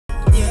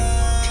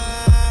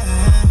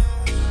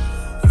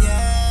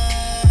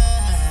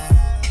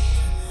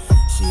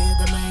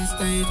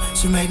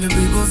make the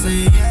people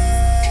say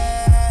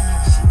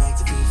yeah. She make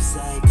the people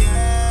say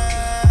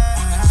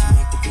yeah. She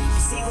make the people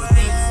say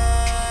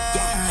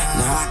yeah.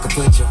 Now I can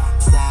put your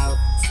out.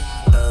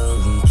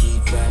 Oh,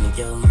 keep running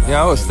your mouth.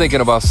 Yeah, I was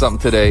thinking about something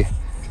today.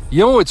 You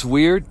know what's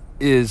weird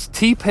is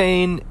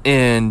T-Pain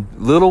and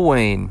Lil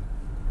Wayne,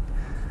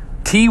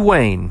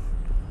 T-Wayne,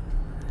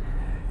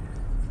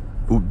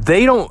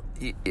 they don't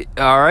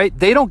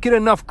get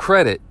enough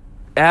credit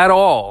at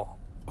all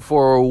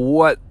for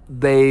what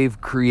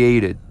they've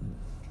created.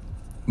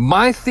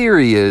 My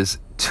theory is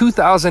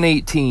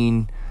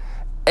 2018,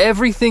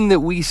 everything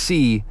that we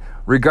see,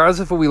 regardless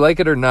if we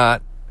like it or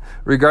not,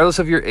 regardless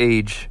of your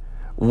age,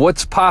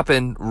 what's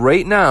popping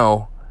right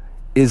now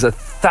is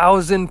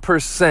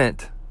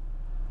 1,000%,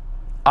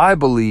 I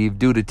believe,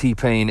 due to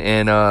T-Pain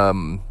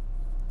and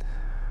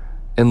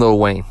Lil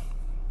Wayne.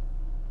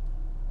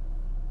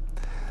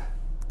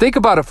 Think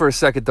about it for a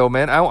second, though,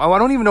 man. I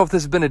don't even know if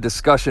this has been a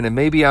discussion, and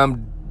maybe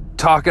I'm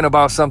talking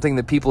about something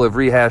that people have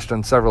rehashed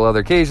on several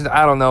other occasions.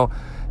 I don't know.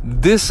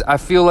 I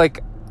feel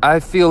like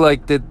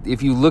that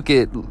if you look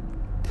at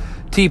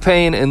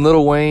T-Pain and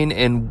Lil Wayne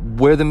and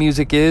where the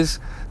music is,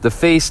 the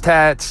face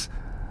tats,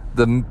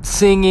 the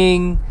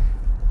singing,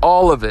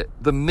 all of it,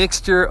 the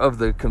mixture of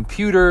the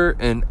computer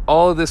and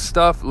all of this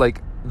stuff,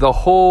 like the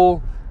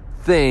whole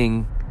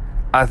thing,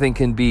 I think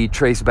can be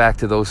traced back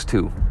to those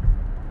two.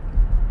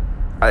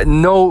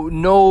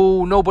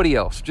 Nobody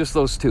else, just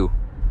those two.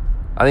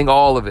 I think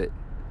all of it.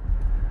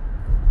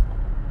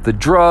 The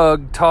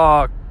drug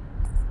talk,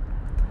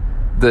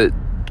 the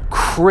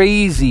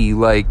crazy,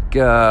 like,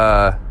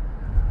 the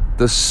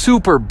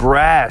super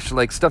brash,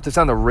 like stuff that's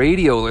on the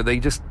radio, or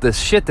the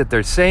shit that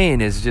they're saying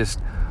is just,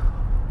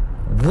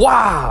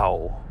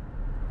 wow.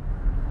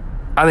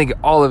 I think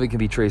all of it can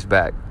be traced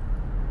back.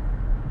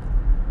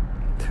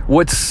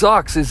 What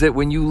sucks is that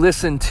when you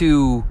listen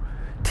to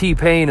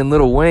T-Pain and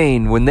Lil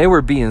Wayne, when they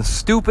were being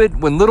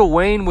stupid, when Lil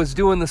Wayne was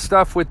doing the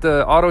stuff with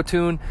the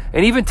auto-tune,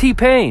 and even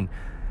T-Pain,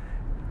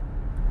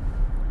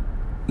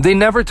 they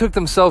never took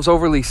themselves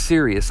overly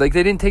serious. Like,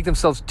 they didn't take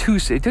themselves too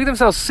serious. They took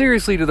themselves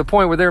seriously to the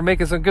point where they were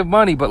making some good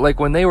money, but like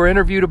when they were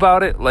interviewed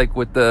about it, like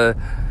with the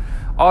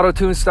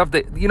auto-tune stuff,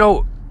 that, you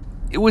know,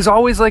 it was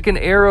always like an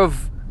air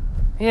of,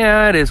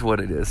 yeah, it is what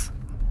it is.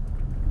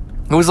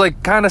 It was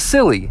like kind of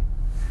silly.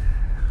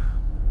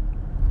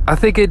 I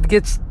think it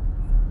gets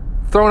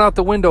thrown out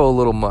the window a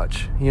little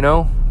much, you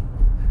know?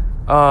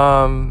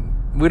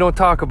 We don't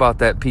talk about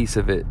that piece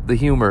of it, the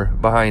humor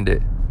behind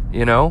it,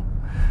 you know?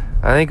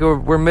 I think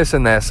we're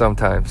missing that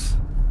sometimes.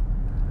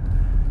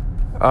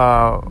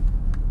 Yeah.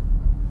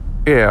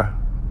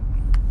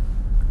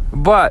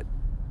 But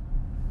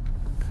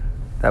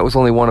that was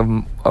only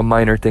a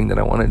minor thing that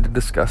I wanted to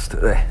discuss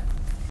today.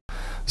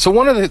 So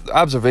one of the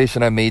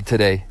observation I made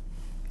today,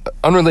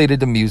 unrelated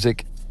to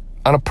music,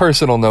 on a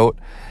personal note,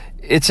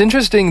 it's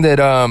interesting that,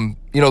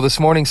 this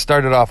morning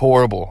started off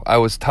horrible. I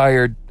was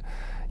tired,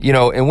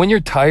 and when you're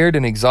tired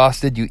and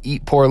exhausted, you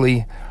eat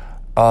poorly.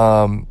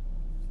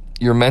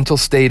 Your mental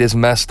state is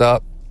messed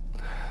up.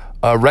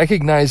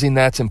 Recognizing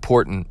that's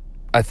important.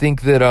 I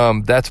think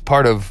that that's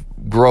part of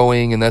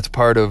growing, and that's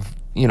part of,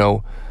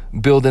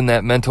 building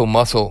that mental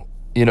muscle,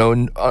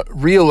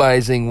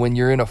 realizing when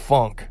you're in a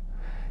funk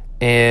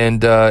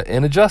and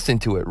adjusting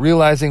to it,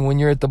 realizing when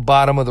you're at the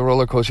bottom of the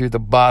roller coaster, you're at the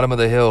bottom of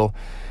the hill,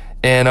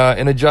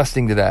 and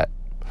adjusting to that.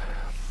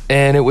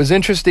 And it was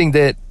interesting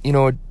that,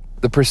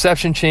 the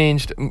perception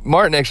changed.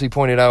 Martin actually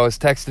pointed out, I was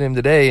texting him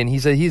today, and he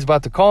said he's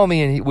about to call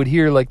me, and he would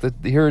hear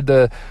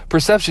the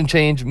perception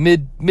change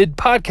mid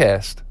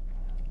podcast,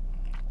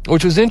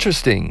 which was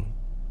interesting.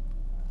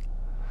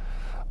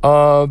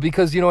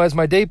 Because, as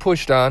my day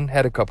pushed on,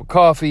 had a cup of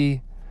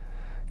coffee,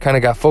 kind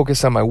of got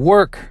focused on my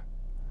work,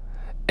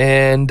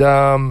 and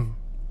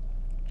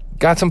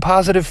got some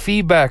positive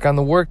feedback on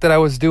the work that I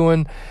was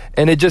doing,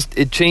 and it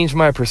changed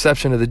my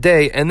perception of the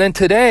day. And then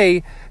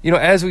today,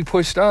 as we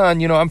pushed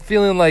on, I'm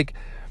feeling like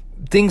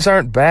things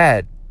aren't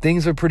bad.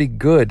 Things are pretty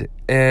good,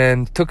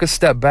 and took a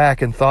step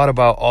back and thought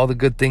about all the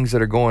good things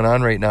that are going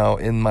on right now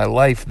in my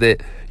life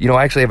that,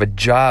 I actually have a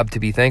job to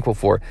be thankful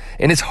for.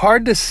 And it's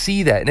hard to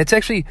see that. And it's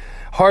actually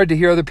hard to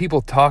hear other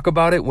people talk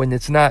about it when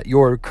it's not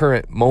your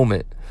current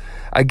moment.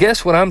 I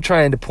guess what I'm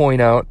trying to point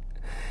out,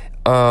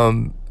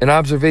 an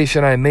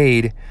observation I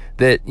made,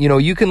 that,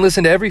 you can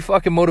listen to every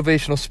fucking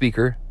motivational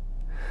speaker.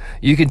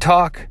 You can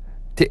talk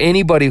to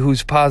anybody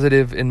who's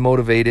positive and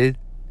motivated,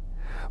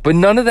 but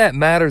none of that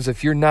matters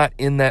if you're not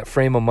in that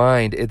frame of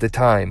mind at the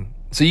time.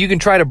 So you can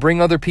try to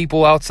bring other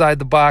people outside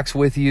the box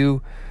with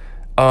you,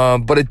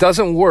 but it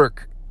doesn't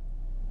work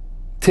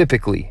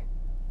typically.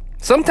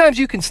 Sometimes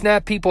you can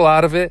snap people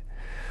out of it,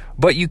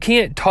 but you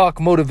can't talk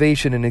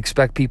motivation and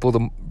expect people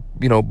to,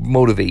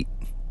 motivate.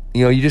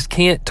 You just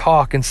can't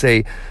talk and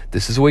say,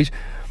 this is the way.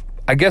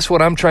 I guess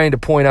what I'm trying to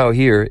point out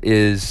here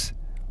is,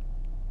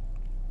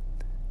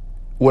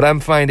 what I'm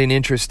finding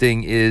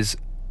interesting is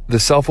the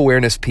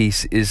self-awareness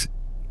piece is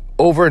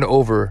over and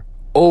over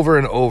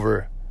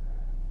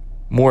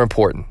more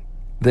important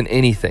than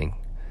anything.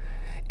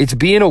 It's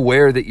being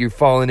aware that you're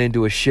falling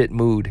into a shit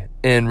mood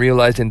and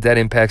realizing that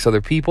impacts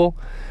other people,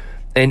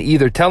 and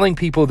either telling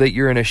people that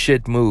you're in a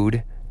shit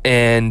mood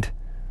and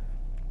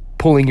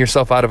pulling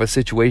yourself out of a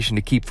situation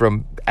to keep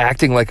from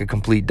acting like a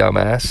complete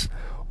dumbass,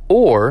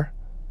 or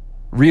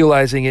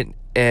realizing it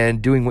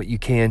and doing what you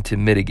can to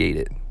mitigate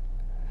it.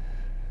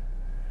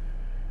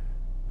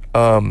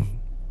 I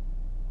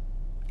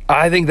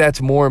think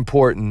that's more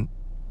important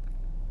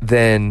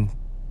than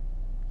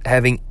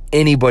having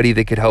anybody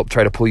that could help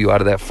try to pull you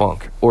out of that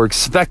funk, or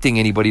expecting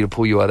anybody to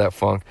pull you out of that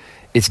funk.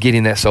 It's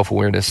getting that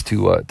self-awareness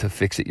to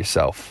fix it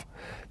yourself.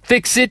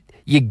 Fix it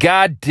your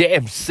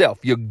goddamn self.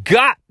 You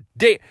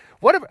goddamn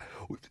whatever.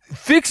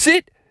 Fix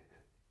it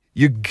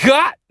your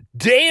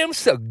goddamn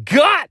self.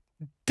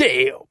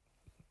 Goddamn.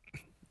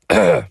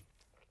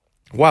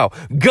 Wow.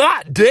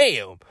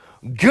 Goddamn.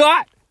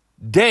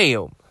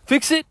 Goddamn.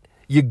 Fix it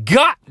your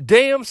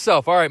goddamn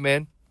self. All right,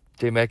 man.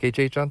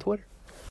 JMacHH on Twitter.